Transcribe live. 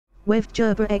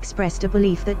Wevd expressed a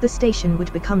belief that the station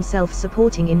would become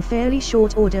self-supporting in fairly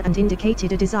short order and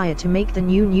indicated a desire to make the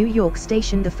new New York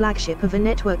station the flagship of a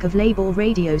network of label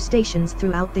radio stations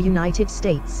throughout the United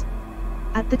States.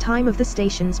 At the time of the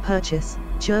station's purchase,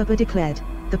 Gerber declared,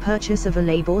 "The purchase of a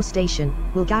label station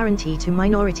will guarantee to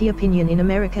minority opinion in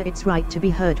America its right to be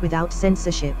heard without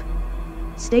censorship."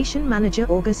 Station manager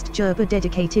August Gerber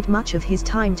dedicated much of his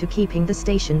time to keeping the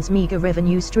station's meager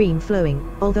revenue stream flowing,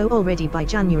 although already by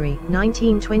January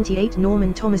 1928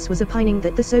 Norman Thomas was opining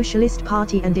that the Socialist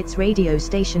Party and its radio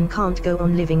station can't go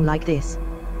on living like this.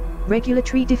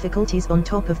 Regulatory difficulties. On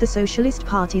top of the Socialist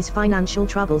Party's financial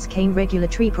troubles came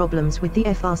regulatory problems with the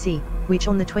FRC, which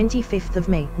on the 25th of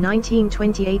May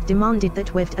 1928 demanded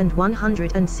that Wevd and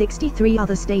 163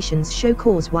 other stations show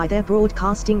cause why their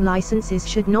broadcasting licenses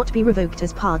should not be revoked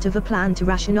as part of a plan to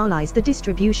rationalize the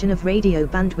distribution of radio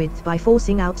bandwidth by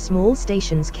forcing out small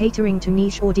stations catering to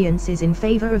niche audiences in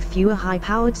favor of fewer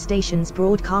high-powered stations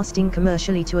broadcasting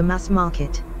commercially to a mass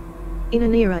market. In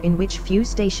an era in which few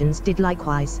stations did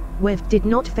likewise, Wevd did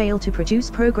not fail to produce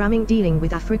programming dealing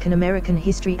with African American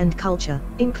history and culture,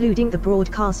 including the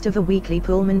broadcast of a weekly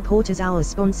Pullman Porter's Hour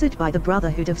sponsored by the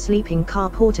Brotherhood of Sleeping Car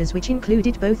Porters, which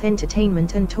included both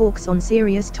entertainment and talks on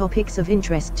serious topics of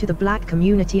interest to the black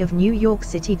community of New York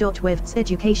City. Wevd's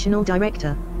educational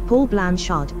director, Paul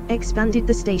Blanchard, expanded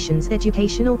the station's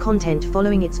educational content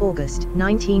following its August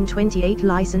 1928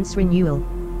 license renewal,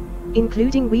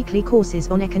 including weekly courses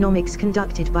on economics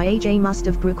conducted by A.J. Must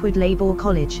of Brookwood Labor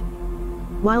College.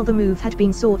 While the move had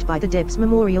been sought by the Debs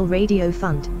Memorial Radio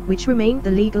Fund, which remained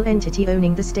the legal entity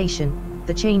owning the station,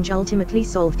 the change ultimately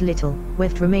solved little.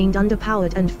 Wevd remained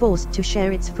underpowered and forced to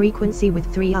share its frequency with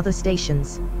 3 other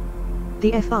stations.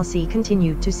 The FRC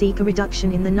continued to seek a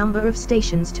reduction in the number of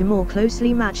stations to more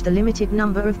closely match the limited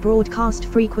number of broadcast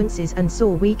frequencies and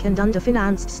saw weak and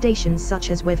underfinanced stations such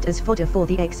as Wevd as fodder for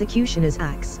the executioner's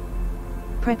axe.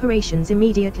 Preparations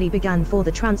immediately began for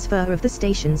the transfer of the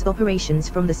station's operations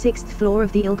from the 6th floor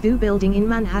of the Ilgu building in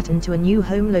Manhattan to a new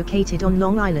home located on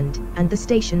Long Island, and the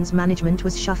station's management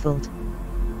was shuffled.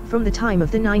 From the time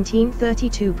of the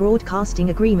 1932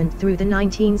 broadcasting agreement through the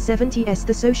 1970s,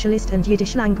 the socialist and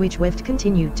Yiddish language Wevd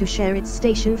continued to share its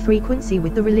station frequency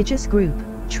with the religious group,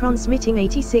 transmitting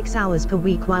 86 hours per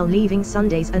week while leaving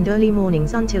Sundays and early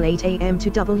mornings until 8 a.m.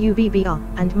 to WBBR,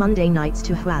 and Monday nights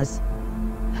to Hwaz.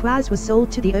 Hwaz was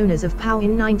sold to the owners of POW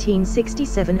in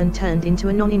 1967 and turned into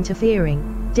a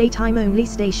non-interfering, daytime-only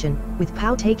station, with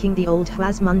POW taking the old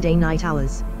Hwaz Monday night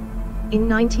hours. In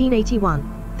 1981,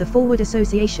 the Forward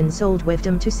Association sold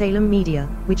Wevdom to Salem Media,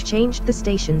 which changed the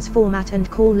station's format and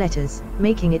call letters,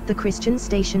 making it the Christian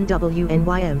station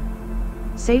WNYM.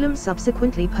 Salem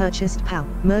subsequently purchased POW,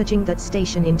 merging that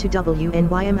station into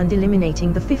WNYM and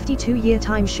eliminating the 52-year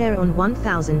timeshare on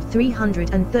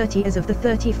 1,330 as of the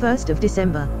 31st of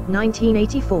December,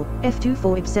 1984,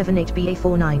 F24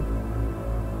 IB78BA49.